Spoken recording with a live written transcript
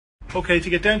Okay, to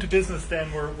get down to business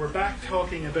then, we're back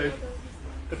talking about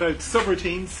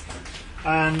subroutines,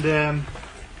 and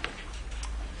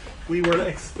we were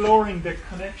exploring the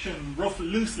connection,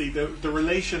 loosely, the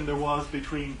relation there was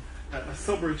between a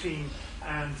subroutine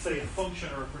and, say, a function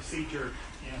or a procedure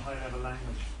in high-level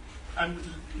language. And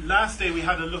last day we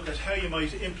had a look at how you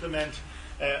might implement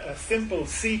a simple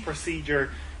C procedure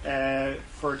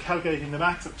for calculating the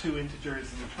max of two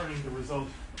integers and returning the result.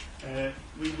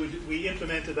 We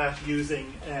implemented that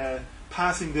using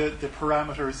passing the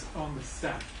parameters on the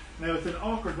stack. Now, it's an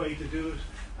awkward way to do it,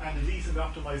 and a decent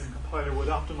optimizing compiler would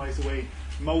optimize away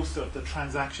most of the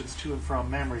transactions to and from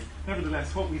memory.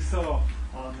 Nevertheless, what we saw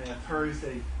on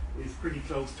Thursday is pretty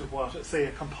close to what, say,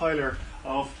 a compiler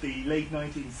of the late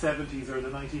 1970s or the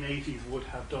 1980s would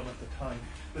have done at the time.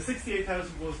 The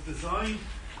 68000 was designed,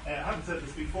 I haven't said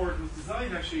this before, it was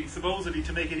designed actually supposedly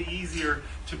to make it easier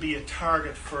to be a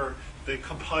target for the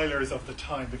compilers of the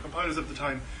time. The compilers of the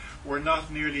time were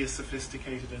not nearly as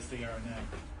sophisticated as they are now.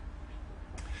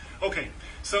 Okay,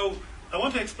 so I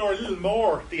want to explore a little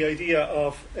more the idea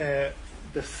of the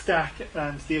stack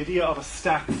and the idea of a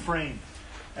stack frame.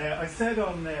 I said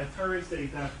on Thursday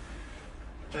that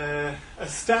a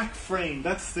stack frame,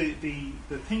 that's the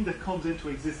thing that comes into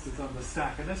existence on the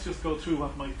stack. And let's just go through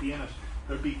what might be in it.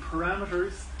 There'll be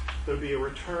parameters, there'll be a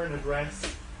return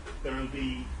address, there'll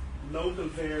be local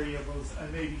variables,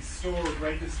 and maybe stored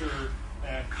register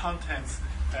contents,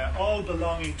 all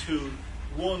belonging to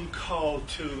one call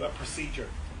to a procedure.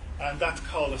 And that's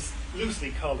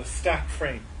loosely called a stack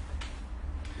frame.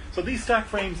 So these stack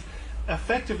frames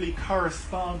effectively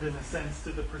correspond, in a sense,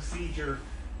 to the procedure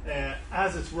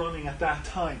as it's running at that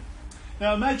time.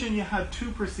 Now imagine you had two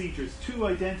procedures, two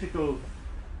identical,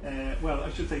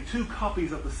 two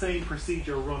copies of the same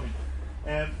procedure running.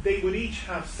 They would each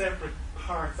have separate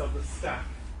parts of the stack.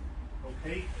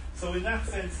 Okay, so in that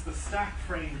sense, the stack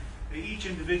frame, each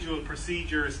individual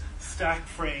procedure's stack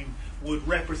frame would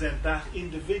represent that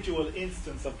individual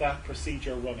instance of that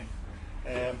procedure running.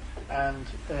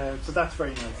 So that's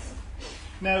very nice.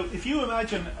 Now, if you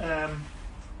imagine,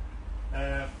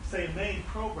 say, a main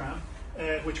program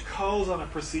which calls on a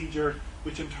procedure,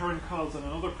 which in turn calls on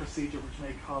another procedure, which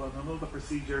may call on another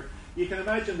procedure, you can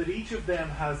imagine that each of them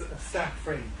has a stack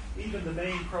frame. Even the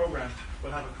main program will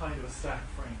have a kind of a stack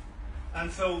frame.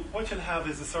 And so what you'll have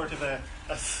is a sort of a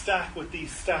stack with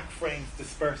these stack frames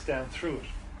dispersed down through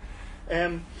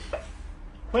it.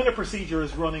 When a procedure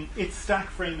is running, its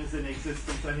stack frame is in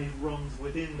existence and it runs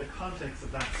within the context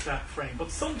of that stack frame.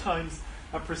 But sometimes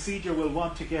a procedure will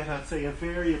want to get at, say, a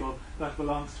variable that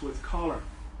belongs to its caller.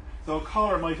 So a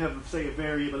caller might have, say, a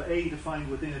variable A defined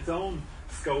within its own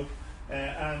scope,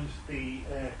 and the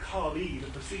callee, the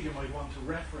procedure, might want to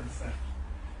reference that.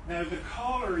 Now, the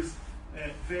caller's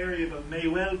variable may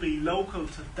well be local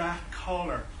to that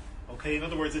caller. Okay, in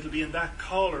other words, it'll be in that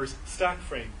caller's stack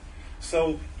frame.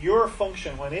 So your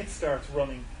function, when it starts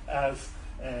running as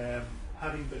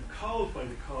having been called by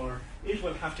the caller, it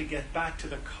will have to get back to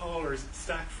the caller's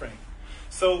stack frame.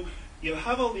 So you'll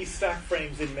have all these stack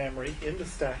frames in memory, in the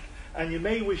stack, and you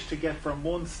may wish to get from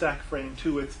one stack frame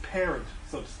to its parent,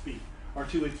 so to speak, or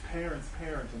to its parent's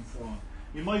parent, and so on.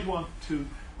 You might want to,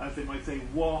 as they might say,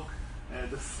 walk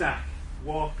the stack,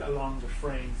 walk along the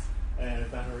frames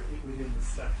that are within the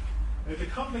stack. Now, to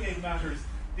complicate matters,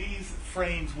 these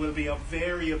frames will be of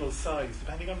variable size,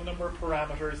 depending on the number of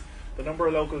parameters, the number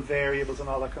of local variables, and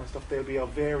all that kind of stuff. They'll be of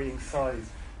varying size.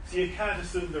 So you can't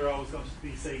assume they're always going to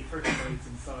be, say, 30 bytes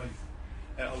in size.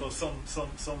 Although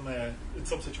in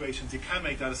some situations you can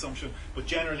make that assumption, but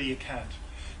generally you can't.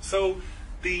 So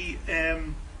the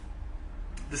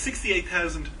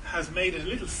 68000 has made it a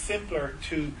little simpler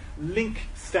to link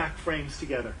stack frames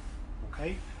together.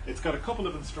 Okay, it's got a couple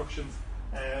of instructions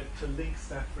to link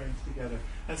stack frames together.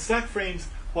 And stack frames,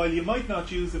 while you might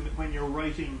not use them when you're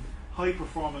writing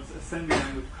high-performance assembly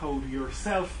language code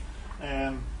yourself,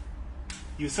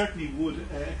 you certainly would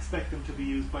expect them to be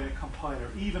used by a compiler.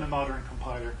 Even a modern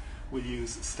compiler will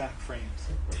use stack frames.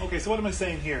 Okay, so what am I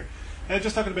saying here?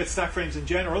 Just talking about stack frames in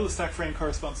general. The stack frame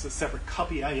corresponds to a separate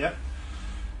copy. Just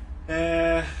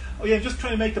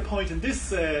trying to make the point in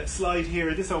this slide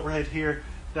here, this overhead here,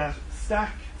 that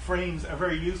stack frames are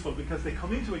very useful because they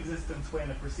come into existence when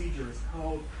a procedure is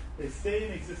called, they stay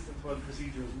in existence while the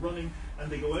procedure is running,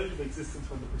 and they go out of existence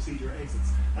when the procedure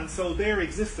exits. And so their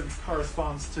existence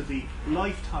corresponds to the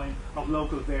lifetime of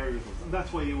local variables, and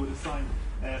that's why you would assign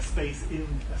space in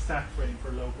a stack frame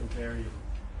for local variables.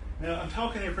 Now, I'm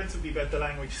talking here principally about the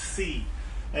language C.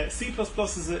 C++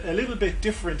 is a little bit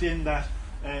different in that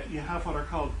you have what are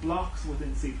called blocks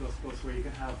within C++, where you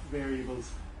can have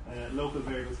variables local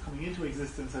variables coming into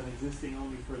existence and existing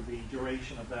only for the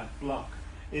duration of that block.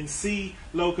 In C,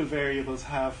 local variables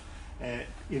have,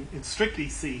 in strictly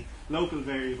C, local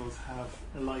variables have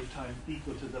a lifetime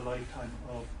equal to the lifetime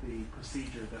of the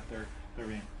procedure that they're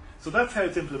in. So that's how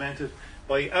it's implemented,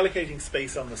 by allocating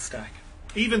space on the stack.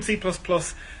 Even C++,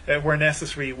 where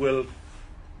necessary, will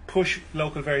push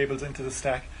local variables into the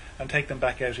stack and take them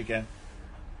back out again.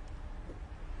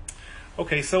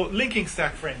 Okay, so linking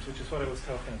stack frames, which is what I was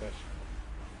talking about.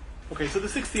 Okay, so the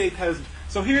 68,000.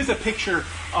 So here's a picture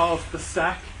of the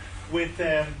stack with,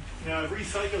 now I've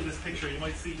recycled this picture. You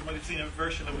might have seen a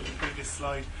version of it in the previous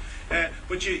slide.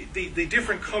 But the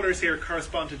different colors here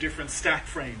correspond to different stack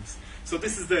frames. So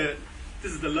this is the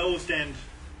lowest end,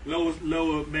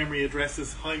 low memory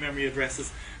addresses, high memory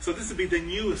addresses. So this would be the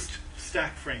newest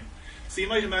stack frame. So you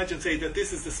might imagine, say, that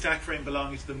this is the stack frame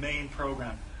belonging to the main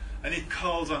program, and it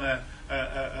calls on a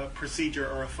procedure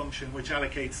or a function which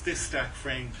allocates this stack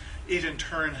frame. It in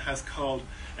turn has called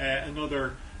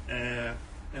another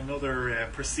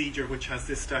procedure which has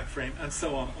this stack frame, and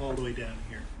so on all the way down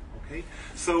here. Okay,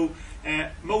 so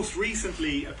most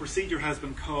recently a procedure has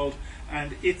been called,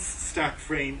 and its stack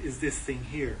frame is this thing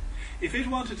here. If it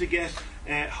wanted to get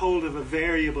hold of a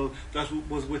variable that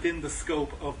was within the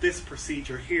scope of this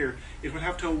procedure here, it would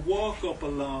have to walk up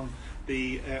along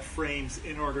the frames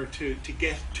in order to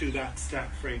get to that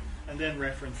stack frame and then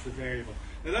reference the variable.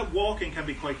 Now that walking can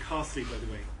be quite costly, by the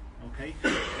way.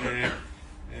 Okay,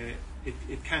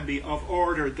 it can be of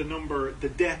order the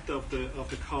depth of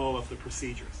the call of the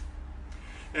procedures.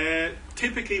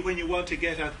 Typically, when you want to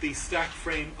get at the stack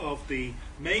frame of the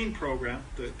main program,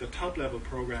 the top level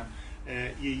program,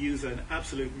 you use an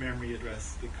absolute memory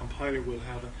address. The compiler will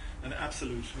have an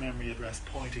absolute memory address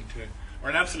pointing to, or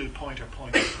an absolute pointer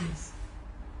pointing to this.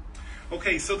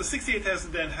 Okay, so the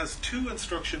 68,000 then has two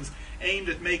instructions aimed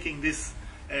at making this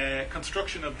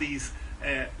construction of these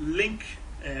link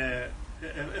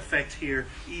effect here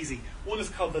easy. One is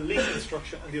called the link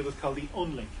instruction, and the other is called the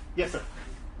unlink. Yes, sir.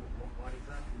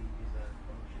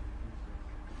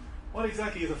 What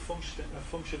exactly is a function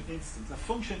instance? A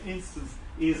function instance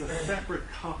is a separate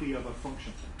copy of a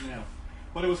function. Now,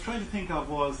 what I was trying to think of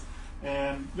was,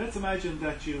 let's imagine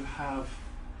that you have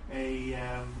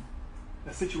a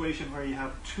situation where you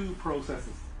have two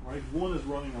processes, right? One is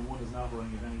running and one is not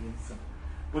running at any instant.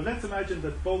 But let's imagine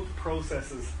that both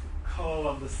processes call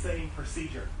on the same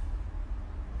procedure.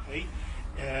 Okay,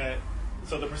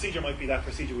 so the procedure might be that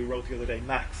procedure we wrote the other day,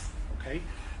 max. Okay.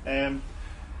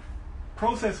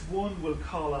 Process 1 will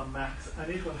call on max, and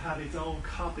it will have its own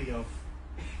copy of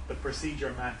the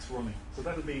procedure max running. So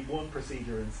that will be one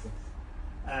procedure instance.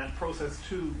 And process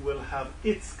 2 will have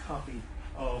its copy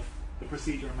of the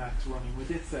procedure max running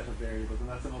with its set of variables, and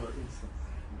that's another instance.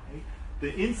 Okay?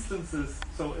 The instances,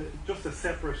 so just a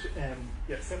separate,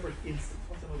 separate instance.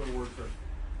 What's another word for it?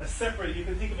 A separate, you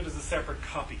can think of it as a separate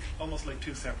copy, almost like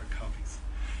two separate copies.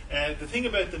 The thing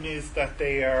about them is that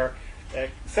they are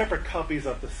separate copies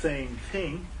of the same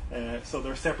thing, so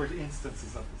they're separate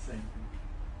instances of the same thing.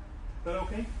 Is that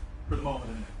okay? For the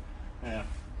moment, anyway.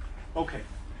 Okay.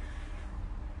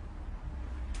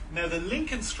 Now the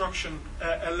link instruction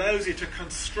allows you to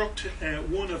construct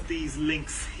one of these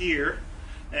links here,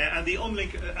 and the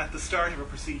unlink at the start of a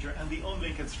procedure, and the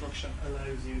unlink instruction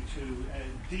allows you to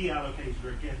deallocate it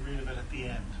or get rid of it at the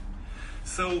end.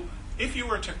 So if you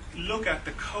were to look at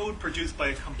the code produced by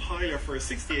a compiler for a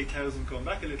 68,000, going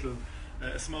back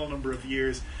a small number of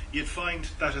years, you'd find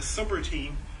that a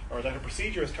subroutine, or that a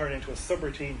procedure is turned into a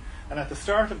subroutine, and at the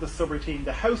start of the subroutine,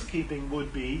 the housekeeping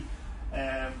would be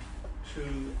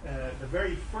the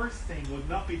very first thing would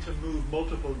not be to move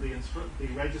multiple the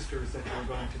registers that you're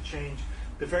going to change.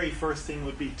 The very first thing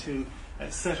would be to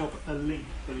set up a link,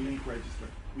 the link register,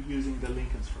 using the link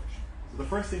instruction. So the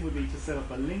first thing would be to set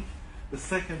up a link. The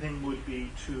second thing would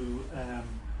be to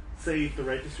save the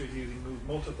registers using move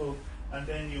multiple, and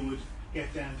then you would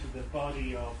get down to the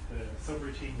body of the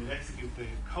subroutine. You'd execute the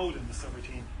code in the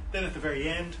subroutine. Then at the very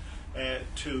end,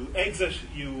 to exit,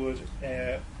 you would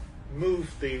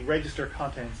move the register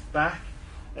contents back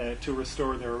to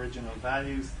restore their original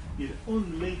values. You'd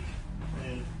unlink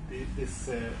this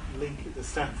link, the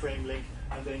stack frame link,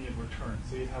 and then you'd return.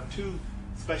 So you'd have two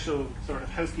special sort of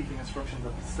housekeeping instructions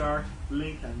at the start: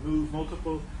 link and move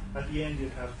multiple. At the end,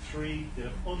 you'd have three. You'd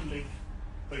have unlink,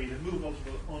 so you'd have move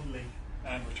multiple, unlink,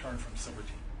 and return from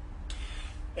subroutine.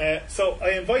 So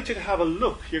I invite you to have a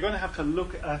look. You're going to have to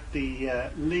look at the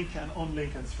link and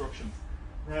unlink instructions.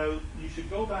 Now, you should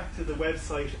go back to the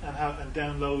website and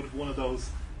download one of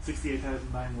those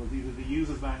 68,000 manuals, either the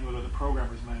user's manual or the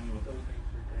programmer's manual.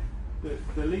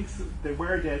 The links, they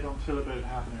were dead until about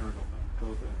half an hour ago.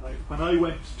 But when I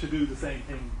went to do the same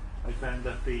thing, I found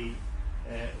that the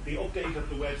update of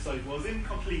the website was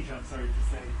incomplete, I'm sorry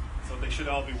to say, so they should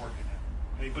all be working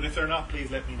now. Okay? But if they're not, please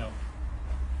let me know.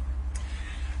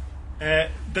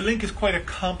 The link is quite a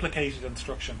complicated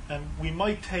instruction, and we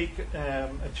might take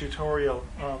a tutorial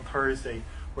on Thursday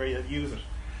where you'll use it.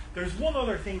 There's one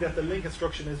other thing that the link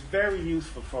instruction is very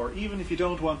useful for, even if you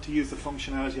don't want to use the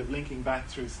functionality of linking back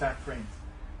through stack frames,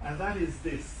 and that is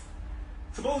this.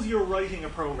 Suppose you're writing a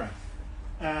program,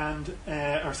 and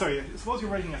suppose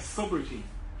you're writing a subroutine,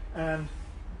 and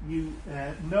you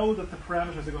know that the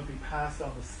parameters are going to be passed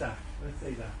on the stack. Let's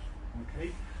say that.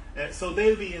 Okay, so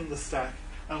they'll be in the stack.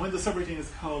 And when the subroutine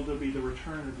is called, there'll be the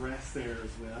return address there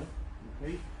as well.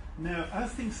 Okay. Now,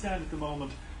 as things stand at the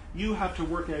moment, you have to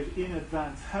work out in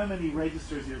advance how many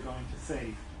registers you're going to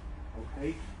save.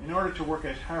 Okay. In order to work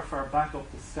out how far back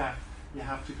up the stack you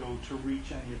have to go to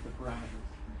reach any of the parameters.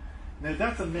 Now,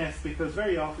 that's a mess because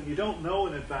very often you don't know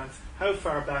in advance how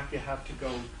far back you have to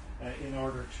go in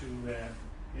order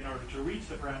to reach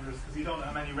the parameters because you don't know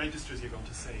how many registers you're going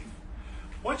to save.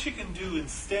 What you can do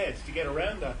instead to get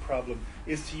around that problem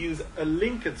is to use a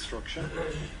link instruction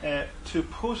to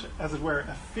put, as it were,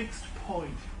 a fixed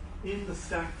point in the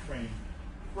stack frame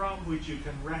from which you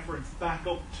can reference back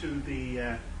up to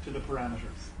the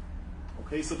parameters.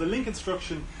 Okay, so the link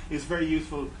instruction is very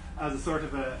useful as a sort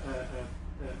of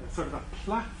a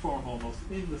platform almost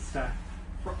in the stack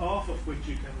off of which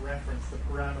you can reference the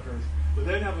parameters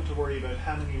without having to worry about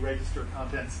how many register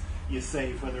contents you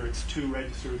save, whether it's 2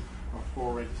 registers or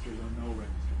 4 registers or no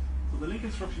registers. So the link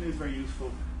instruction is very useful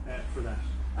for that.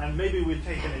 And maybe we'll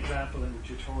take an example in the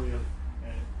tutorial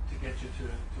to get you to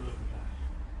look at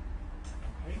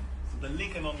that. Okay, so the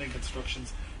link and unlink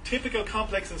instructions. Typical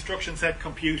complex instruction set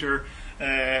computer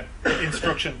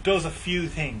instruction does a few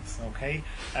things. Okay,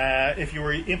 if you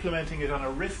were implementing it on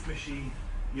a RISC machine,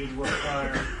 you'd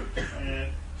require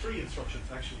 3 instructions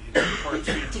actually. You'd require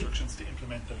 3 instructions to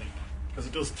implement the link, because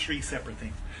it does 3 separate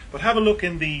things. But have a look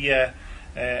in the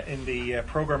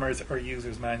programmers or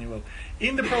users manual.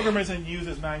 In the programmers and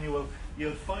users manual,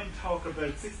 you'll find talk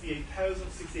about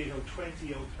 68000,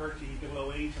 68020, 030,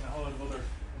 008, and a whole lot of other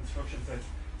instruction sets.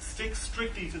 Stick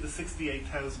strictly to the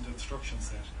 68000 instruction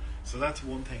set. So that's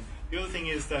one thing. The other thing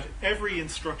is that every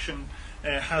instruction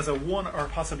has a 1 or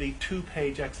possibly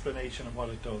 2-page explanation of what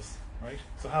it does. Right?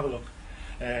 So have a look.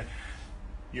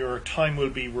 Your time will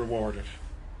be rewarded.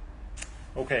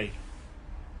 Okay.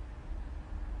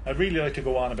 I'd really like to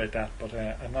go on about that, but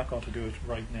I'm not going to do it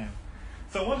right now.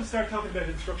 So I want to start talking about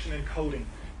instruction encoding.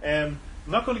 I'm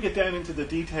not going to get down into the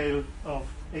detail of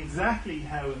exactly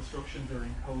how instructions are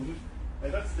encoded.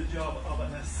 That's the job of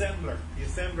an assembler. The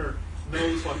assembler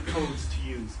knows what codes to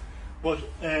use. But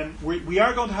we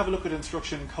are going to have a look at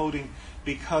instruction encoding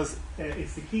because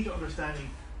it's the key to understanding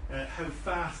how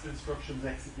fast instructions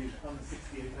execute on the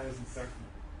 68000 certainly.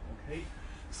 Okay?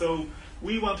 So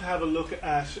we want to have a look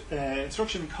at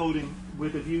instruction encoding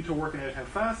with a view to working out how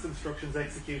fast instructions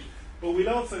execute, but we'll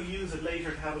also use it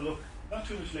later to have a look, not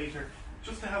too much later,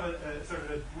 just to have a sort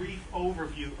of a brief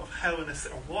overview of how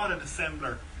what an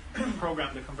assembler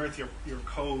program that converts your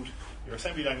code, your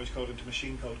assembly language code into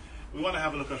machine code. We want to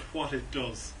have a look at what it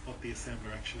does, what the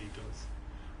assembler actually does.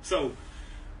 So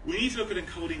we need to look at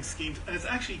encoding schemes, and it's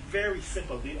actually very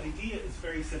simple. The idea is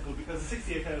very simple because the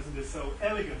 68000 is so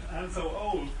elegant and so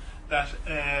old that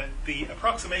the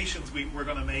approximations we're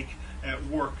going to make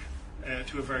work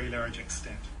to a very large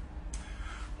extent.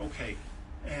 Okay,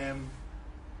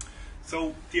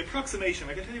 so the approximation,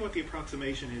 I can tell you what the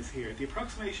approximation is here. The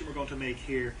approximation we're going to make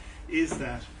here is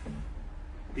that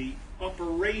the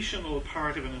operational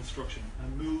part of an instruction, a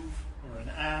move, or an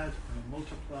add, or a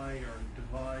multiply, or a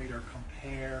divide, or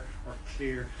compare, or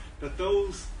clear, that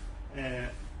those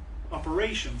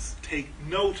operations take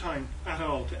no time at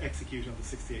all to execute on the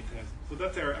 68000. So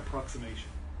that's our approximation.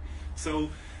 So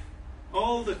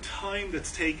all the time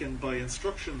that's taken by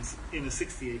instructions in a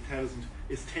 68000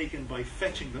 is taken by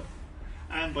fetching them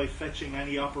and by fetching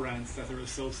any operands that are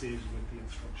associated with the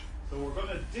instruction. So we're going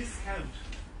to discount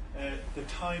the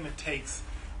time it takes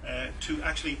to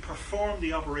actually perform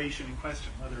the operation in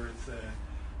question, whether it's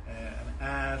an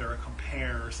add or a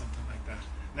compare or something like that.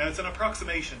 Now it's an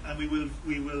approximation, and we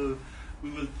will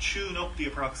tune up the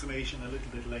approximation a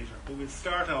little bit later, but we'll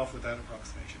start off with that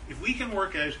approximation. If we can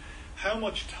work out how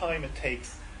much time it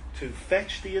takes to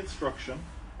fetch the instruction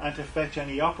and to fetch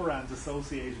any operands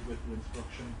associated with the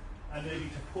instruction, and maybe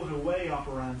to put away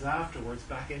operands afterwards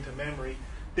back into memory,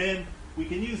 then we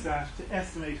can use that to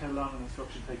estimate how long an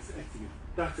instruction takes to execute.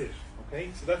 That's it. Okay,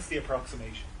 so that's the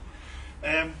approximation.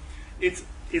 It's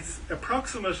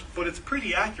approximate, but it's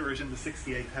pretty accurate in the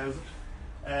 68000.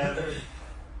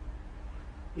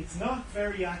 It's not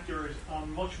very accurate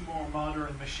on much more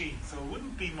modern machines, so it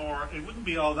wouldn't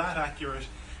be all that accurate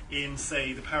in,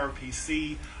 say, the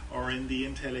PowerPC or in the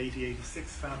Intel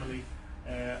 8086 family,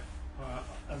 and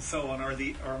so on, or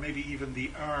maybe even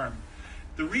the ARM.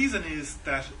 The reason is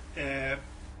that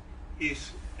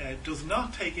it does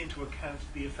not take into account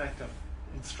the effect of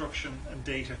instruction and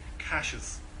data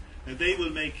caches. Now, they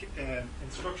will make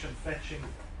instruction fetching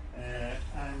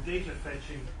and data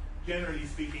fetching, generally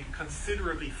speaking,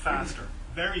 considerably faster,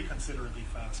 very considerably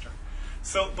faster.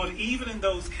 So, but even in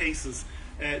those cases,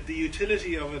 the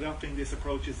utility of adopting this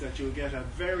approach is that you'll get a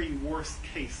very worst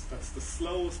case. That's the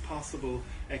slowest possible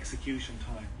execution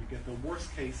time. You get the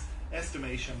worst case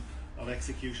estimation of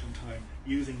execution time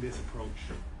using this approach.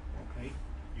 Okay,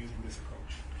 using this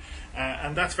approach,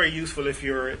 and that's very useful if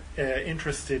you're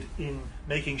interested in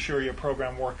making sure your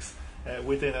program works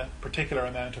within a particular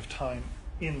amount of time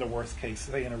in the worst case,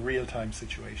 say in a real-time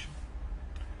situation.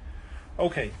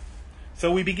 Okay,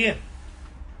 so we begin.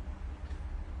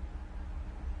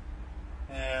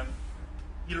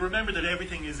 You'll remember that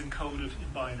everything is encoded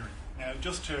in binary. Now,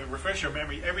 just to refresh your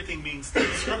memory, everything means the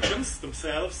instructions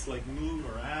themselves, like move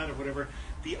or add or whatever,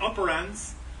 the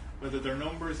operands, whether they're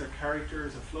numbers or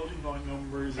characters or floating point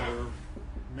numbers or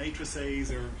matrices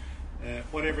or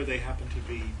whatever they happen to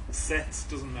be, sets,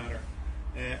 doesn't matter.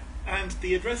 And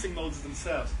the addressing modes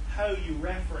themselves, how you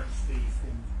reference these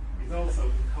things, is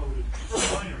also encoded in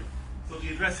binary. So the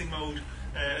addressing mode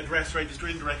address register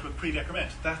indirect with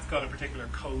pre-decrement, that's got a particular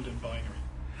code in binary.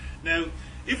 Now,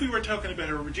 if we were talking about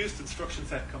a reduced instruction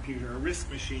set computer, a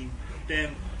RISC machine,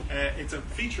 then it's a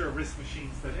feature of RISC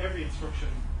machines that every instruction,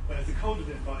 when it's encoded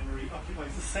in binary,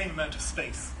 occupies the same amount of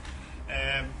space,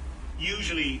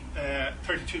 usually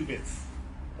 32 bits,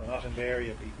 well, not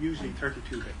invariably, usually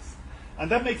 32 bits.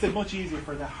 And that makes it much easier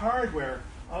for the hardware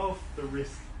of the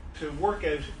RISC to work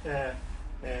out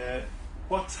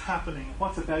what's happening,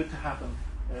 what's about to happen,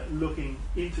 looking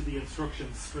into the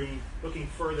instruction stream, looking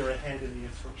further ahead in the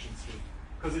instruction stream.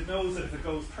 Because it knows that if it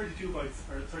goes 32 bytes,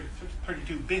 or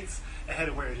 32 bits ahead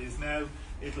of where it is now,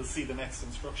 it'll see the next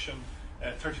instruction.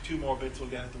 32 more bits will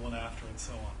get it the one after, and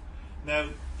so on. Now,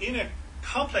 in a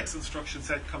complex instruction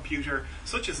set computer,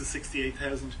 such as a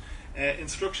 68000,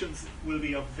 instructions will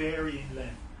be of varying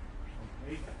length.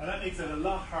 Okay? And that makes it a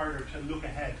lot harder to look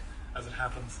ahead as it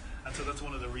happens. And so that's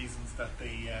one of the reasons that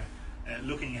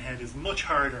looking ahead is much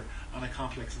harder on a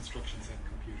complex instruction set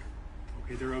computer.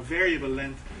 Okay, they're of variable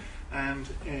length, and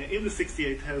in the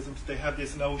 68000 they have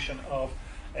this notion of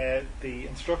the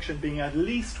instruction being at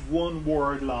least one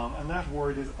word long, and that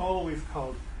word is always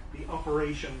called the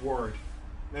operation word.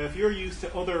 Now, if you're used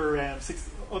to other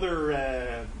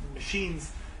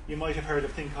machines, you might have heard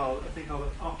of a thing called an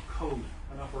opcode,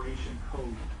 an operation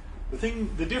code.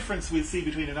 The difference we'll see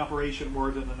between an operation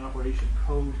word and an operation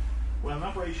code, well, an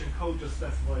operation code just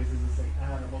specifies, as I say,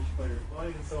 add or multiply or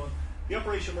divide and so on. The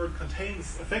operation word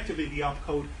contains effectively the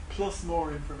opcode plus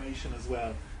more information as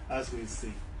well, as we'll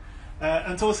see.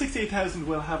 And so a 68000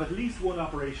 will have at least one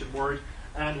operation word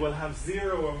and will have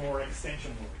 0 or more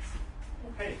extension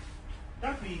words. Okay,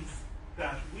 that means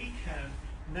that we can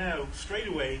now straight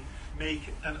away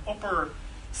make an upper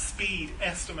speed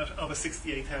estimate of a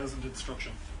 68000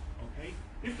 instruction. Okay,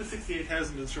 if the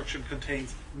 68000 instruction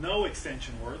contains no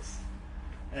extension words,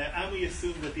 and we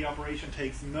assume that the operation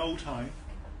takes no time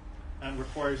and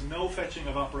requires no fetching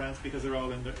of operands because they're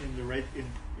all in the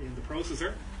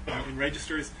processor, in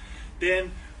registers,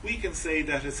 then we can say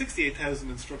that a 68000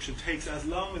 instruction takes as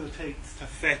long as it takes to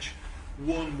fetch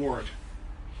one word.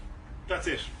 That's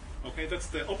it. Okay, that's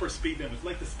the upper speed limit,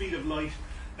 like the speed of light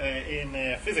in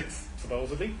physics,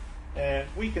 supposedly.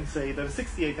 We can say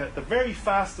that the very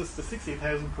fastest the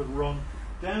 68000 could run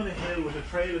down a hill with a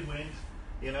trailing wind,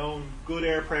 and good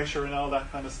air pressure and all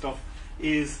that kind of stuff,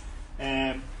 is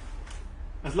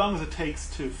as long as it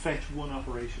takes to fetch one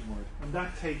operation word. And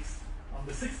that takes, on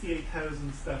the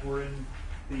 68000s that were in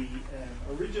the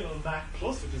original Mac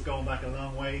Plus, which is going back a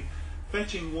long way,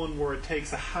 fetching one word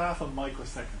takes a half a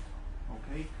microsecond.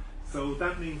 Okay, so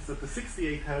that means that the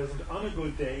 68000 on a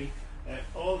good day,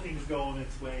 all things going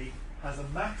its way, has a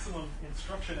maximum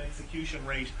instruction execution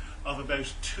rate of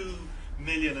about 2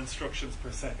 million instructions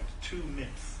per second, 2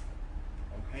 MIPS.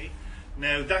 Okay,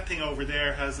 now that thing over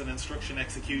there has an instruction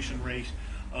execution rate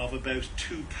of about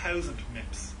 2,000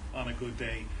 MIPS on a good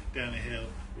day down a hill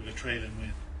with a trailing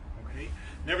wind. Okay,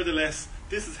 nevertheless,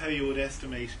 this is how you would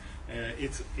estimate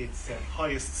its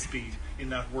highest speed in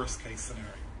that worst case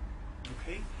scenario.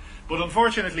 Okay, but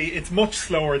unfortunately, it's much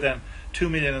slower than 2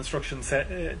 million instructions,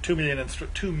 2 million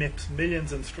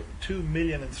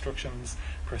instructions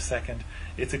per second.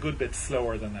 It's a good bit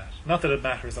slower than that. Not that it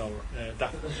matters all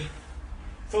that much.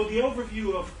 So the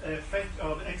overview of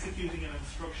executing an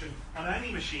instruction on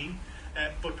any machine,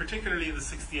 but particularly in the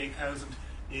 68000,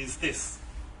 is this.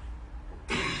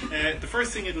 The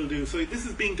first thing it'll do, so this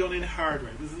is being done in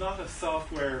hardware. This is not a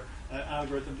software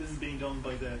algorithm. This is being done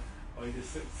by the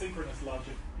synchronous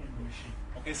logic in the machine.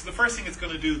 Okay, so the first thing it's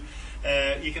going to do,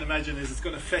 you can imagine, is it's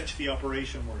going to fetch the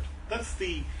operation word. That's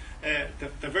the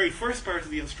very first part of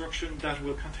the instruction that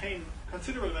will contain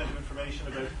considerable amount of information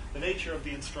about the nature of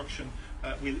the instruction.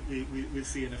 We'll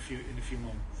see in a few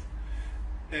moments.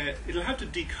 It'll have to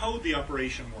decode the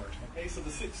operation word. Okay,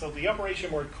 so the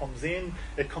operation word comes in.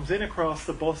 It comes in across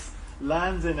the bus,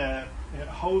 lands in a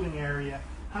holding area,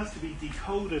 has to be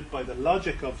decoded by the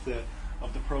logic of the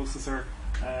processor,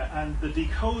 and the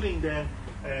decoding then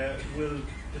will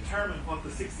determine what the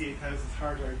 68000's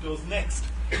hardware does next.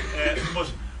 But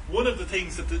one of the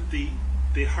things that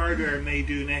the hardware may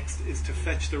do next is to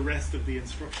fetch the rest of the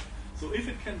instruction. So if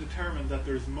it can determine that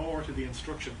there's more to the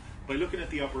instruction by looking at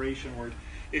the operation word,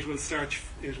 it will start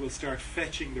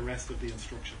fetching the rest of the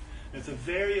instruction. And it's a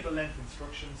variable length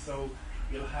instruction, so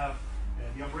you'll have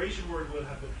the operation word will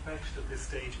have been fetched at this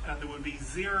stage, and there will be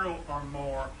 0 or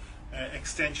more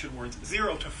extension words,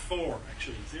 0 to 4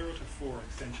 actually, 0 to 4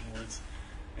 extension words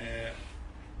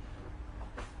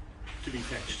to be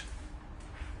fetched.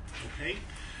 Okay,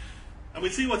 and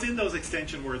we'll see what's in those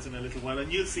extension words in a little while,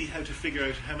 and you'll see how to figure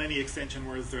out how many extension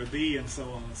words there be, and so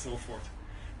on and so forth.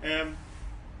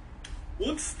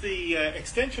 Once the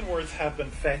extension words have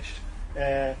been fetched,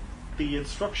 the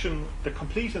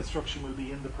complete instruction will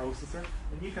be in the processor,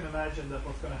 and you can imagine that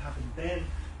what's going to happen then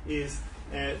is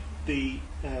the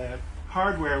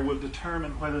hardware will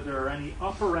determine whether there are any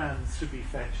operands to be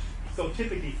fetched. So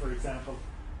typically, for example,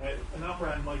 an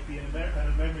operand might be in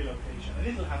a memory location, and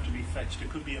it'll have to be fetched. It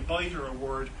could be a byte or a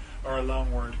word or a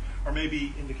long word, or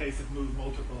maybe in the case of move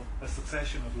multiple, a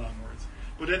succession of long words.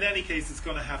 But in any case, it's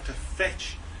going to have to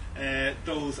fetch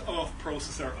those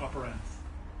off-processor operands.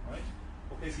 Right?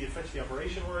 Okay, so you fetch the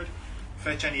operation word,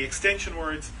 fetch any extension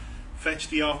words, fetch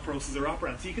the off-processor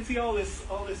operand. So you can see all this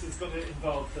is going to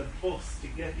involve the bus to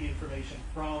get the information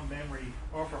from memory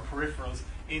or from peripherals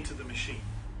into the machine.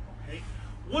 Okay?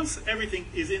 Once everything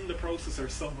is in the processor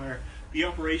somewhere, the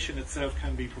operation itself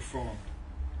can be performed.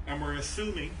 And we're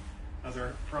assuming, as our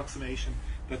approximation,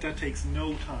 that takes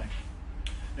no time.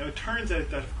 Now it turns out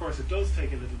that, of course, it does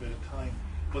take a little bit of time,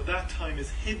 but that time is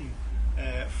hidden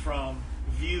from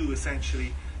view,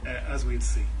 essentially, as we'll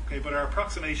see. Okay, but our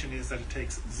approximation is that it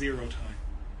takes 0 time.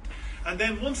 And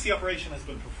then once the operation has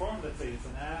been performed, let's say it's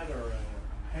an add or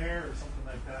a pair or something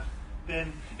like that,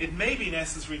 then it may be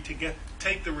necessary to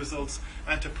take the results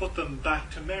and to put them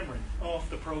back to memory off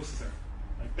the processor.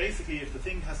 Like basically, if the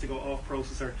thing has to go off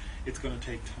processor, it's going to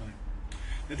take time.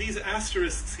 Now these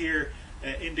asterisks here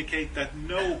indicate that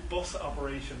no bus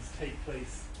operations take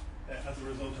place as a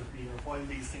result of while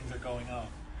these things are going on.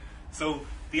 So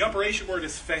the operation word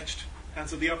is fetched, and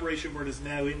so the operation word is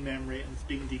now in memory and it's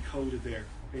being decoded there.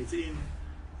 Okay, it's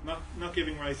not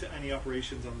giving rise to any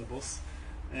operations on the bus.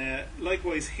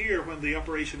 Likewise here, when the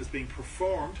operation is being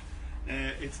performed,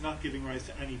 it's not giving rise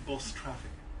to any bus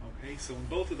traffic. Okay, so in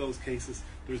both of those cases,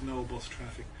 there's no bus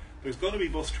traffic. There's going to be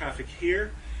bus traffic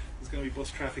here, there's going to be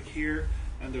bus traffic here,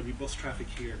 and there'll be bus traffic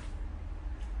here.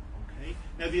 Okay.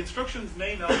 Now the instructions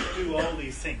may not do all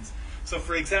these things. So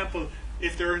for example,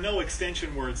 if there are no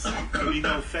extension words, there'll be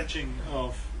no fetching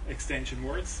of extension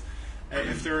words.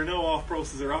 If there are no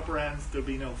off-processor operands, there'll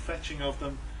be no fetching of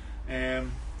them.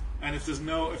 And if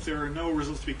there are no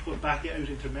results to be put back out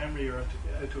into memory or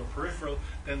out to a peripheral,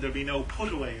 then there'll be no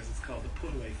put away, as it's called, the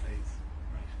put away phase.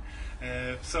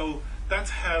 Right. So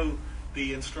that's how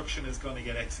the instruction is going to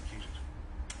get executed.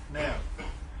 Now,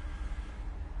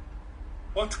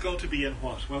 what's going to be in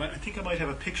what? Well, I think I might have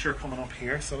a picture coming up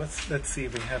here. So let's see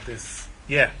if we have this.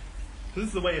 Yeah, this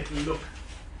is the way it will look.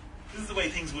 This is the way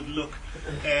things would look.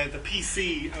 The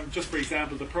PC, just for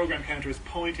example, the program counter is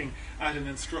pointing at an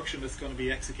instruction that's going to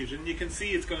be executed, and you can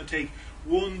see it's going to take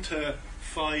 1 to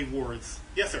 5 words.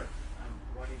 Yes, sir.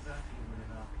 What exactly would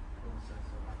an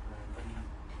off-processor operand be?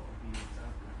 What would be an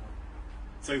example of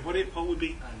that? Sorry, what would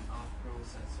be? An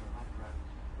off-processor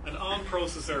operand. An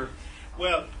on-processor.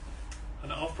 Well,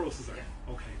 an off-processor.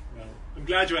 Yeah. Okay. Well, I'm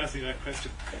glad you asked me that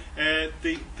question.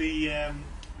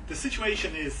 The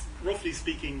situation is, roughly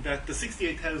speaking, that the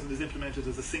 68000 is implemented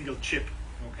as a single chip,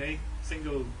 okay,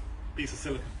 single piece of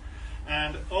silicon,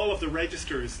 and all of the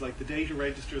registers, like the data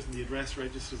registers and the address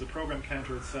registers, the program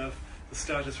counter itself, the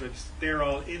status register, they're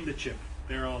all in the chip.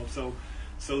 They're all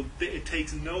it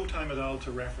takes no time at all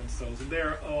to reference those, and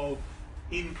they're all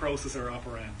in-processor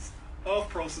operands.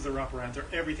 Off-processor operands are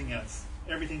everything else,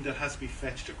 everything that has to be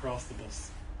fetched across the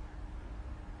bus.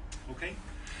 Okay?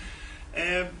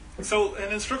 So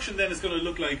an instruction then is going to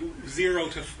look like 1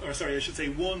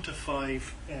 to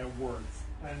 5 words.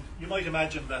 And you might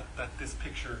imagine that this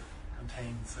picture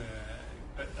contains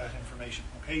that information.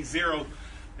 Okay, 0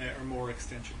 or more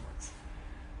extension words.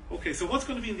 Okay, so what's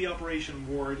going to be in the operation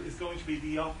word is going to be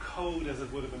the opcode, as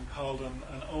it would have been called on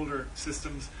older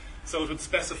systems. So it would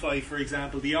specify, for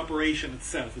example, the operation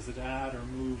itself. Is it add or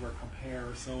move or compare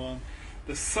or so on?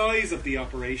 The size of the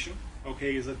operation.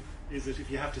 Okay, is it if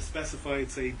you have to specify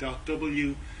it, say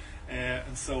 .w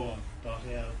and so on,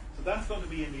 .l. So that's going to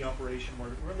be in the operation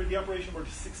word. Remember, the operation word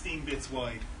is 16 bits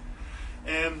wide.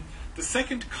 The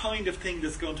second kind of thing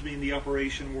that's going to be in the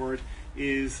operation word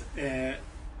is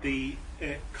the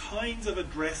kinds of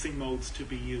addressing modes to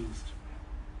be used.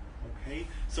 Okay,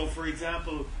 so for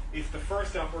example, if the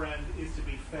first operand is to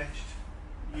be fetched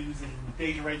using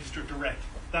data register direct,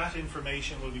 that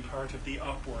information will be part of the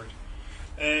op word.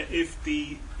 If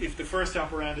the first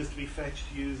operand is to be fetched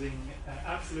using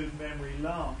absolute memory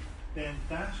long, then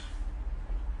that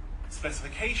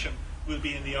specification will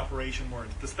be in the operation word.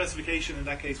 The specification in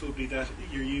that case will be that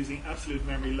you're using absolute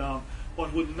memory long.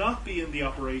 What would not be in the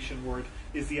operation word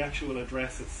is the actual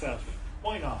address itself.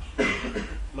 Why not?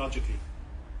 Logically.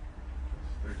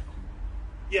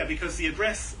 Yeah, because the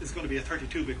address is going to be a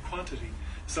 32-bit quantity,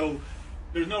 so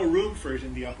there's no room for it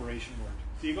in the operation word.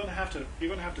 So you're going to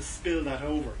have to spill that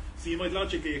over. So you might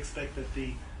logically expect that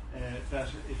that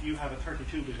if you have a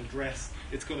 32-bit address,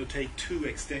 it's going to take 2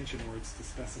 extension words to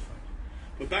specify it.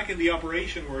 But back in the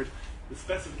operation word, the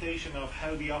specification of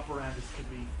how the operand is to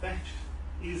be fetched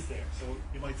is there. So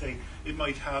you might say it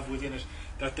might have within it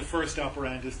that the first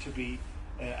operand is to be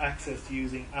accessed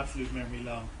using absolute memory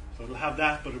long. So it'll have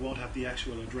that, but it won't have the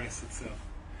actual address itself.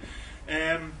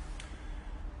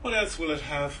 What else will it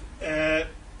have?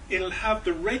 It'll have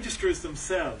the registers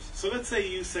themselves. So let's say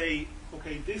you say,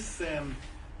 okay, this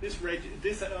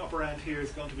operand here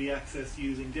is going to be accessed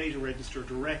using data register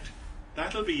direct.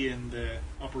 That'll be in the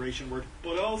operation word,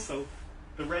 but also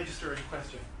the register in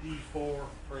question, D4,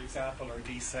 for example, or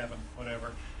D7,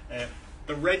 whatever.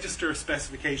 The register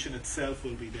specification itself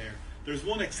will be there. There's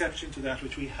one exception to that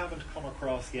which we haven't come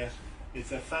across yet.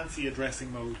 It's a fancy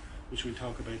addressing mode, which we'll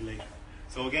talk about later.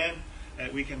 So again,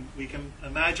 we can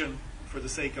imagine, for the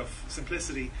sake of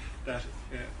simplicity, that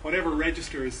whatever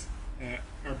registers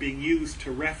are being used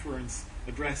to reference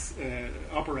address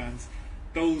operands,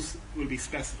 those will be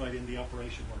specified in the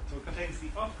operation word. So it contains the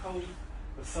opcode,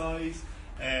 the size,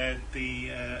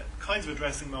 the kinds of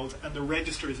addressing modes, and the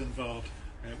registers involved,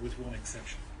 with one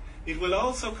exception. It will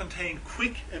also contain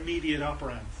quick immediate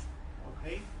operands.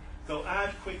 Okay, so add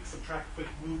quick, subtract quick,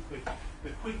 move quick. The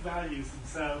quick values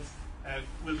themselves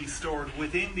will be stored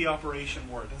within the operation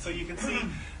word. And so you can see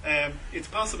it's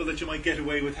possible that you might get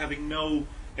away with having no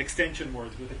extension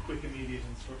words with a quick immediate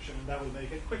instruction, and that will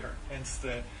make it quicker, hence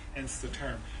the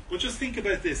term. But just think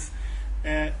about this.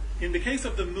 In the case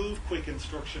of the move quick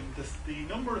instruction, the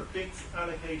number of bits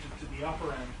allocated to the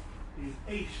operand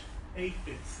is 8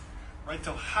 bits. Right?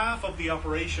 So half of the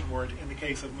operation word in the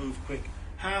case of move quick,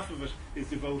 half of it is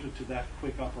devoted to that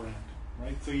quick operand.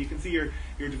 Right? So you can see you're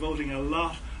devoting a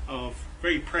lot of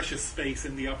very precious space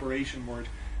in the operation word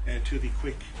to the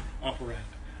quick operand.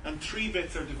 And 3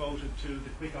 bits are devoted to the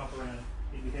quick operand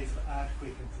in the case of add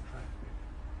quick and subtract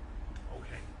quick.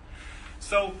 Okay.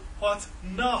 So what's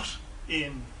not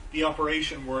in the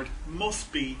operation word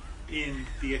must be in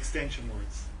the extension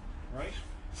words. Right?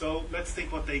 So let's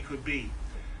think what they could be.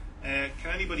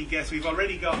 Can anybody guess? We've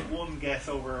already got one guess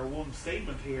over our one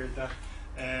statement here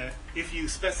that if you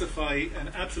specify an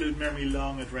absolute memory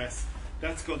long address,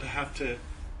 that's going to have to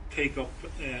take up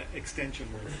extension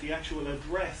words. The actual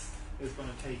address is going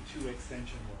to take 2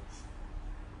 extension words.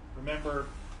 Remember,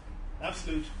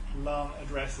 absolute long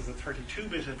address is a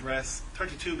 32-bit address.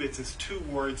 32 bits is 2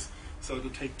 words, so it'll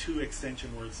take 2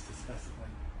 extension words to specify.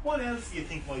 What else do you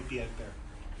think might be out there?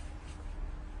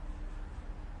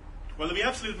 Well, there'll be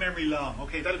absolute memory long.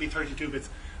 Okay, that'll be 32 bits.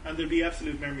 And there'll be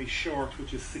absolute memory short,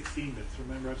 which is 16 bits.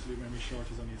 Remember, absolute memory short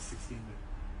is only a 16-bit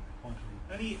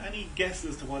quantity. Any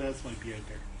guesses as to what else might be out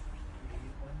there?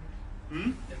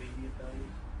 Immediate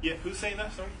values. Yeah, who's saying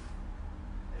that? Sorry?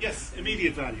 Yes,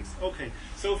 immediate values. Okay,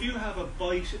 so if you have a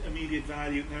byte immediate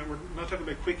value, now we're not talking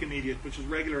about quick immediate, which is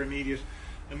regular immediate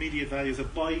values, a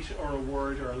byte or a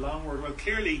word or a long word. Well,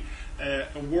 clearly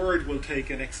a word will take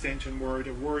an extension word,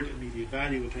 a word immediate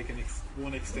value will take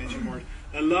one extension word,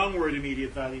 a long word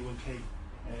immediate value will take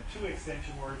 2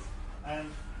 extension words, and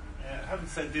I haven't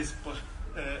said this, but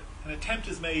an attempt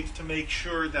is made to make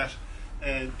sure that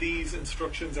these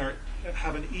instructions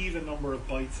have an even number of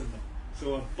bytes in them.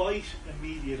 So a byte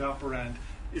immediate operand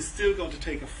is still going to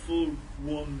take a full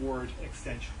one-word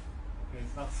extension. Okay,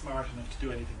 it's not smart enough to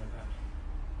do anything like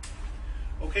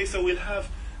that. Okay, so we'll have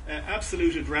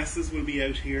absolute addresses will be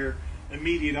out here,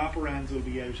 immediate operands will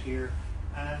be out here,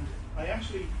 and I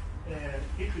actually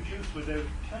introduced, without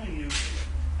telling you,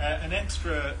 an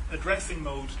extra addressing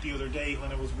mode the other day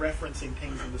when I was referencing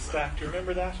things in the stack. Do you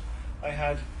remember that? I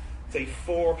had, say,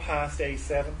 4 past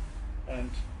A7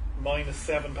 and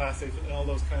 -7 past A7 and all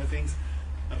those kind of things.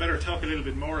 I better talk a little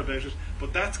bit more about it,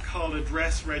 but that's called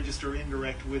address register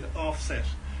indirect with offset.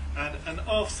 And an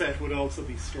offset would also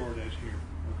be stored out here.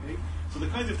 Okay? So the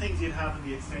kinds of things you'd have in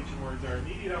the extension words are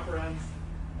immediate operands,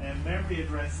 memory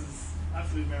addresses,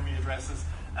 absolute memory addresses,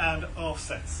 and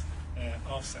offsets.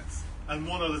 And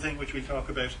one other thing which we'll talk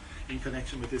about in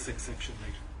connection with this exception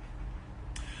later.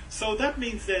 So that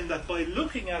means then that by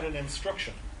looking at an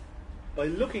instruction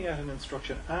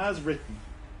as written,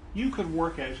 you could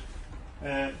work out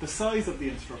the size of the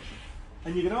instruction.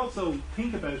 And you could also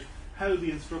think about how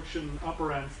the instruction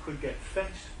operands could get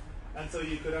fetched. And so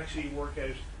you could actually work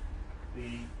out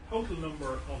the total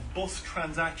number of bus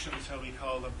transactions, shall we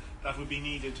call them, that would be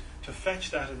needed to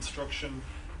fetch that instruction,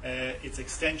 its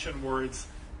extension words,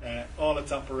 all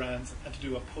its operands, and to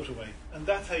do a put away. And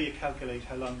that's how you calculate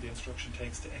how long the instruction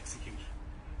takes to execute.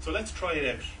 So let's try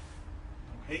it out.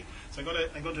 Okay, so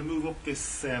I'm going to move up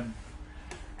this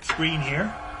screen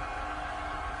here,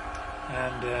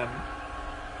 and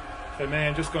if I may,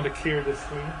 I'm just going to clear this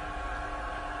screen.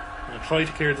 I'm going to try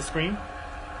to clear the screen.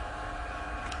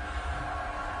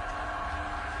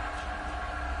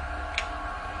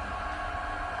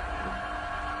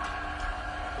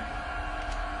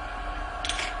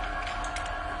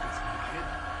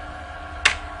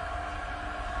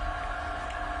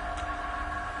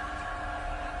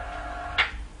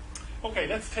 Okay,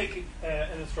 let's take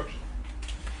an instruction.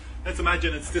 Let's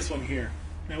imagine it's this one here.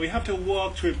 Now we have to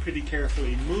walk through it pretty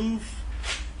carefully. Move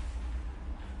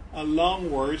a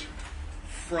long word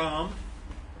from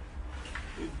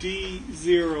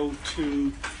D0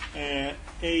 to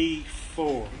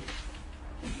A4.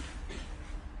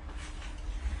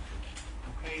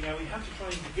 Okay, now we have to try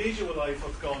and visualize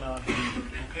what's going on here.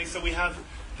 Okay, so we have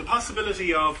the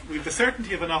possibility of, we have the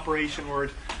certainty of an operation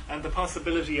word and the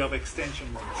possibility of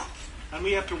extension words. And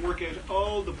we have to work out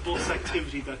all the bus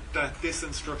activity that this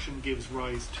instruction gives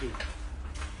rise to.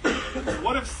 So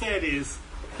what I've said is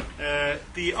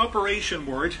the operation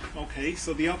word, okay,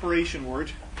 so the operation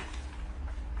word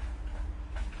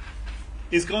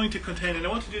is going to contain, and I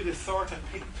want to do this sort of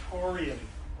pictorially,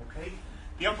 okay?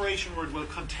 The operation word will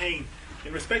contain,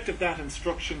 in respect of that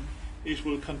instruction, it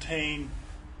will contain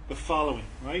the following,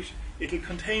 right? It will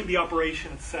contain the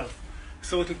operation itself.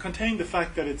 So it will contain the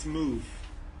fact that it's move.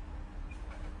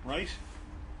 Right?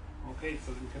 Okay,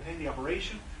 so it will contain the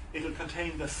operation. It will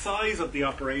contain the size of the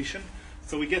operation.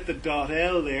 So we get the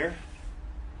 .l there.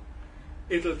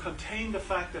 It will contain the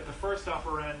fact that the first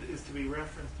operand is to be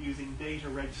referenced using data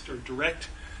register direct.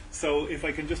 So if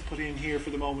I can just put in here for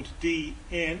the moment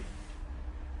dn,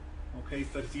 okay,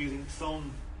 so it's using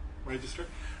some register.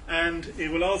 And it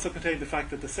will also contain the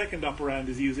fact that the second operand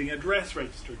is using address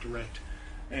register direct,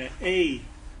 an.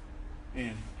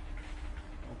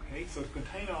 Okay, so it will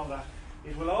contain all that.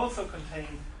 It will also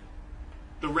contain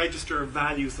the register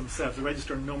values themselves, the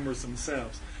register numbers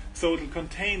themselves. So it will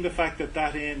contain the fact that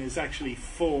that n is actually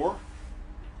 0,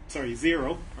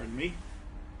 pardon me.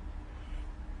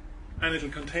 And it will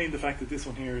contain the fact that this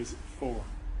one here is 4.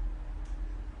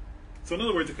 So in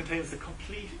other words, it contains the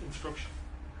complete instruction.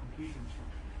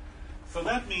 So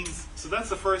that means, so that's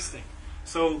the first thing.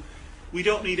 So we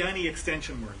don't need any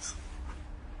extension words.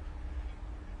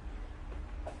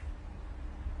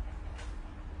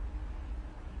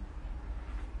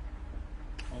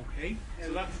 Okay,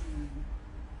 so that's...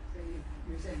 So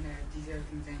you're saying that D0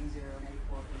 contains 0 and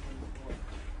A4 contains 4.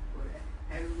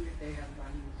 How, if they have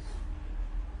values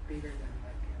bigger than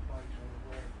like a byte or a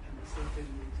word, can they still fit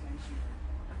in the extension?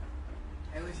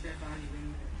 How is their value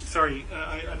in there? Sorry,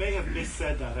 I may have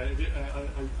missaid that.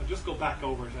 I'll just go back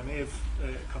over it. I may have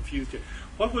confused you.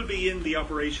 What will be in the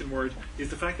operation word is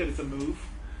the fact that it's a move,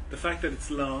 the fact that it's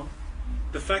long,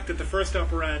 the fact that the first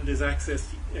operand is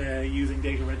accessed using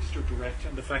data register direct,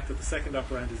 and the fact that the second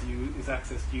operand is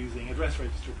accessed using address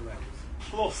register direct,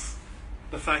 plus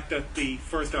the fact that the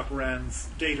first operand's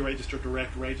data register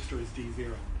direct register is D0,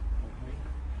 okay?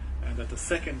 And that the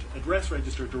second address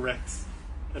register direct's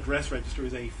address register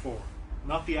is A4,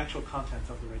 not the actual contents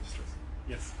of the registers.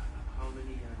 Yes? How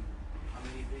many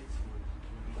bits would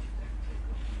each of them take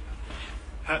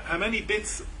up How many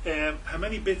bits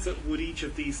would each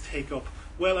of these take up?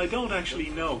 Well, I don't actually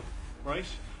know, right?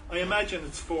 I imagine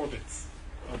it's 4 bits.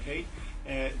 Okay,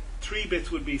 3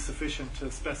 bits would be sufficient to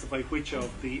specify which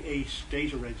of the 8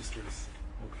 data registers,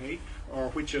 okay, or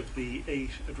which of the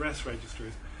 8 address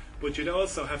registers. But you'd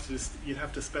also have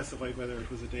to specify whether it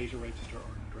was a data register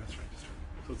or an address register.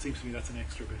 So it seems to me that's an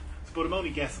extra bit. But I'm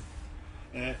only guessing.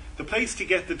 The place to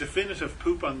get the definitive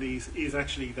poop on these is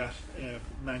actually that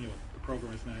manual, the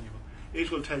programmer's manual. It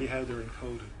will tell you how they're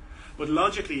encoded. But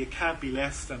logically, it can't be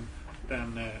less than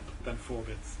 4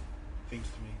 bits. Seems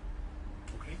to me.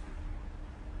 Okay.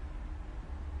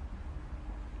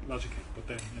 Logically, but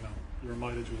then your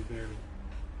mileage will vary.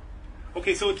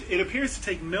 Okay, so it appears to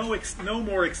take no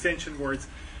more extension words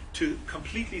to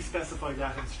completely specify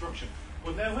that instruction.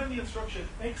 But now when the instruction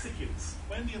executes,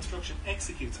 when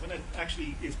it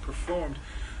actually is performed,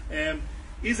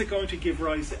 is it going to give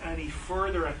rise to any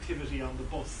further activity on the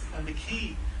bus? And the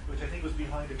key, which I think was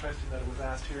behind the question that was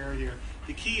asked here earlier,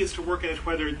 the key is to work out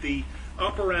whether the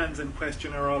operands in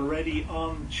question are already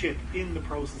on chip in the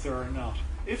processor or not.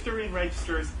 If they're in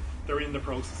registers, they're in the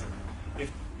processor.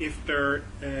 If they're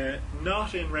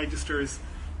not in registers,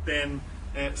 then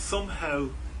somehow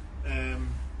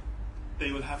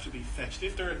they will have to be fetched.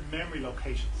 If they're at memory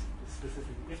locations,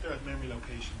 specifically,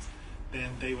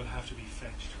 then they will have to be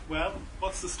fetched. Well,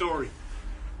 what's the story?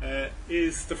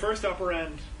 Is the first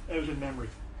operand out in memory?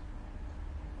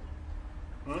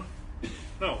 Huh?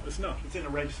 No, it's not. It's in a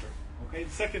register. Okay.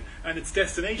 The second, and its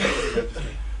destination is a register.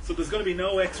 So there's going to be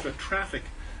no extra traffic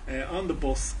on the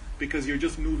bus because you're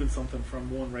just moving something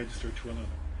from one register to another.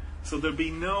 So there'll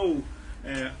be no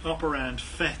operand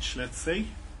fetch, let's say.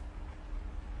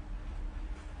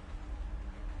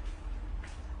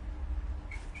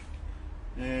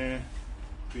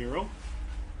 0.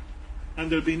 And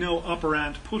there'll be no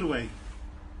operand put away.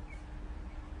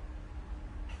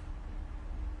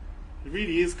 It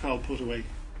really is called put away.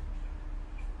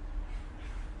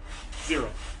 0.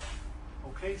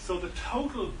 Okay, so the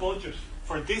total budget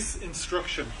for this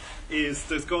instruction is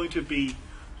there's going to be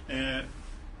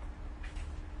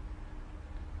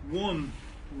 1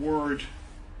 word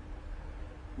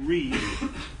read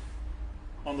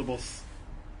on the bus.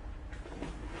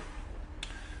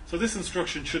 So this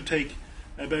instruction should take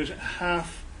about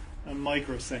half a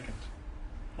microsecond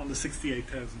on the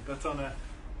 68,000. That's on an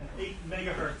 8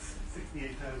 megahertz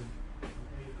 68,000. Okay,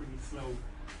 a pretty slow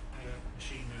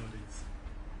machine nowadays.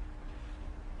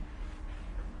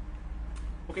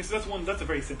 Okay, so that's a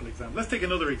very simple example. Let's take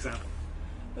another example.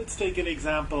 Let's take an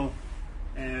example.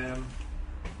 You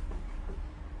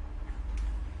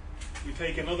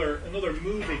take another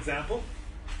move example.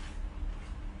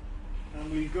 And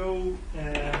we'll go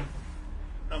and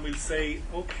we'll say,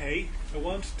 okay, I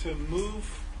want to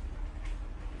move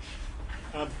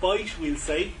a byte, we'll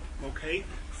say, okay,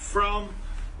 from,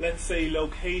 let's say,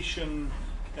 location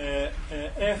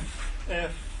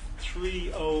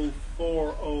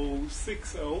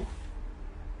FF304060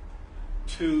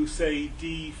 to, say,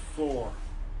 D4.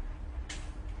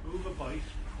 Move a byte,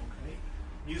 okay.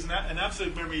 Using an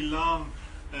absolute memory long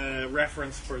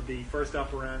reference for the first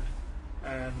operand.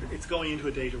 And it's going into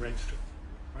a data register,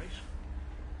 right?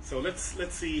 So let's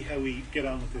see how we get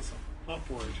on with this one.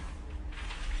 Upward.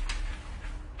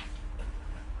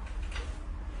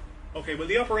 Okay, well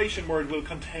the operation word will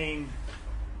contain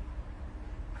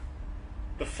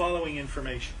the following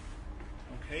information.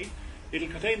 Okay, it'll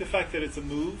contain the fact that it's a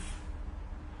move,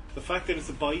 the fact that it's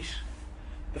a byte,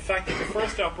 the fact that the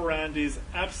first operand is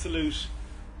absolute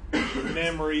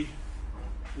memory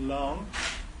long.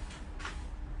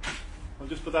 I'll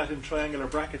just put that in triangular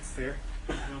brackets there.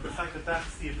 The fact that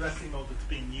that's the addressing mode that's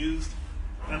being used,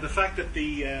 and the fact that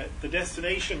the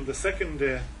destination, the second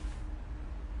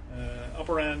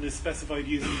operand, is specified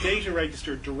using data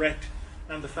register direct,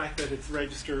 and the fact that its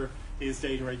register is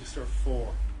data register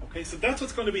 4. Okay, so that's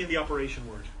what's going to be in the operation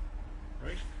word,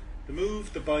 right? The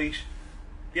move, the byte,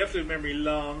 the absolute memory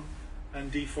long,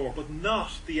 and D4, but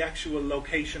not the actual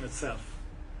location itself.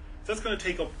 So that's going to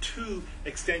take up 2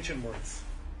 extension words.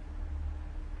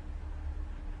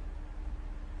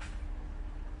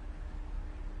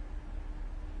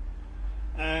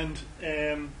 And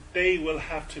they will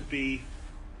have to be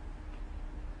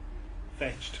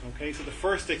fetched. Okay, so the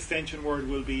first extension word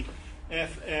will be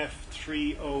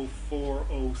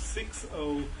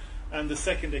FF304060, and the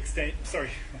second that's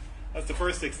the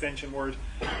first extension word,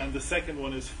 and the second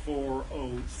one is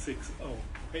 4060.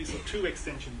 Okay, so 2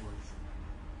 extension words.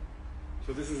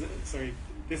 So this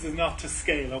is not to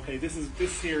scale. Okay, this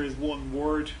here is 1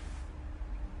 word.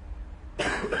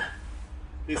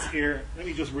 This here, let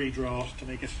me just redraw it to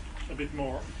make it a bit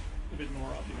more a bit more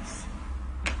obvious.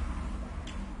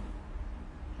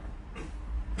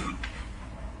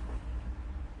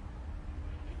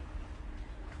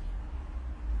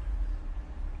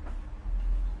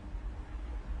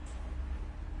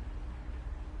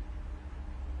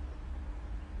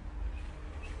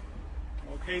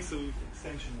 Okay, so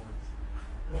extension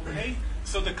words. Okay,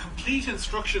 so the complete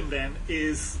instruction then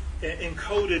is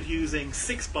encoded using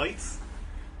 6 bytes.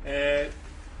 The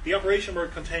operation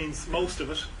word contains most of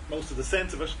it, most of the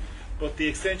sense of it, but the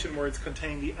extension words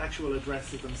contain the actual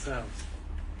addresses themselves.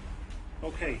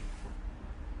 Okay,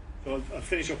 so I'll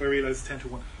finish up. I realize it's 10 to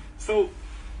 1. So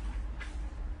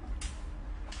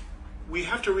we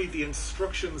have to read the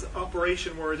instructions,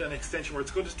 operation word and extension word.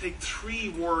 It's going to take 3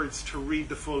 words to read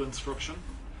the full instruction.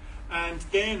 And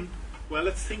then, well,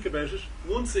 let's think about it.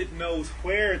 Once it knows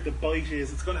where the byte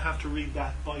is, it's going to have to read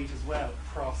that byte as well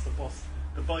across the bus.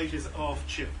 The byte is off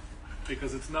chip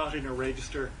because it's not in a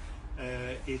register.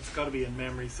 It's got to be in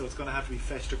memory, so it's going to have to be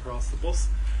fetched across the bus.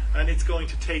 And it's going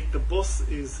to take, the bus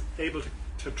is able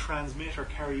to transmit or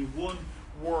carry 1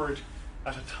 word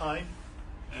at a time.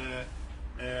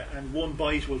 And 1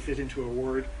 byte will fit into a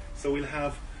word. So we'll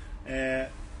have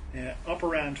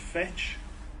operand fetch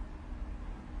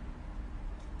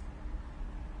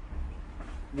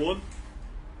 1.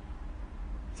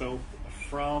 So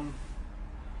from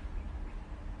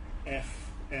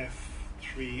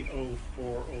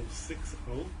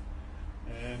FF304060.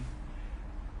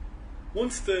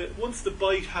 Once the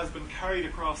byte has been carried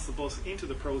across the bus into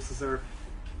the processor,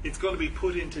 it's going to be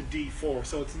put into D4,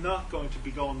 so it's not going to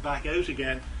be going back out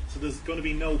again, so there's going to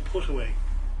be no put away.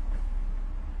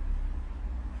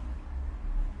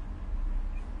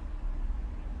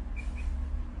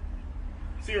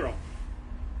 Zero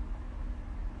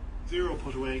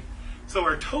put away. So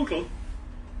our total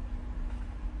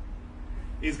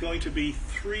is going to be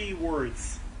 3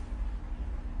 words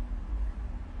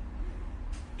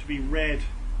to be read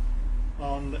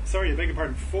on, sorry, I beg your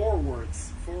pardon, 4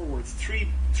 words. 4 words. 3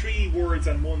 words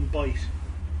and 1 byte.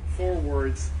 4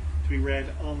 words to be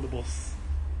read on the bus.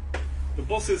 The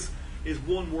bus is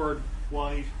 1 word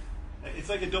wide. It's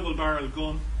like a double-barrel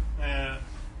gun.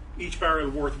 Each barrel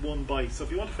worth 1 byte. So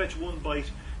if you want to fetch 1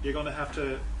 byte, you're going to have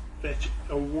to fetch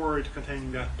a word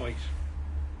containing that byte.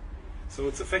 So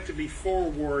it's effectively 4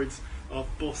 words of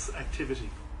bus activity.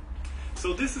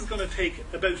 So this is going to take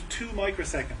about 2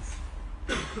 microseconds.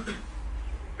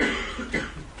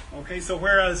 Okay, so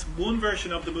whereas one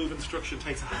version of the move instruction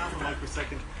takes a half a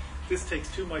microsecond, this takes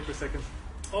 2 microseconds,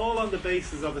 all on the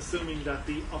basis of assuming that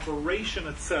the operation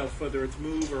itself, whether it's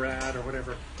move or add or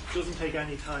whatever, doesn't take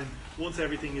any time once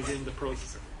everything is in the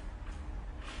processor.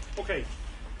 Okay,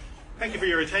 thank you for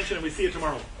your attention, and we'll see you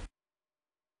tomorrow.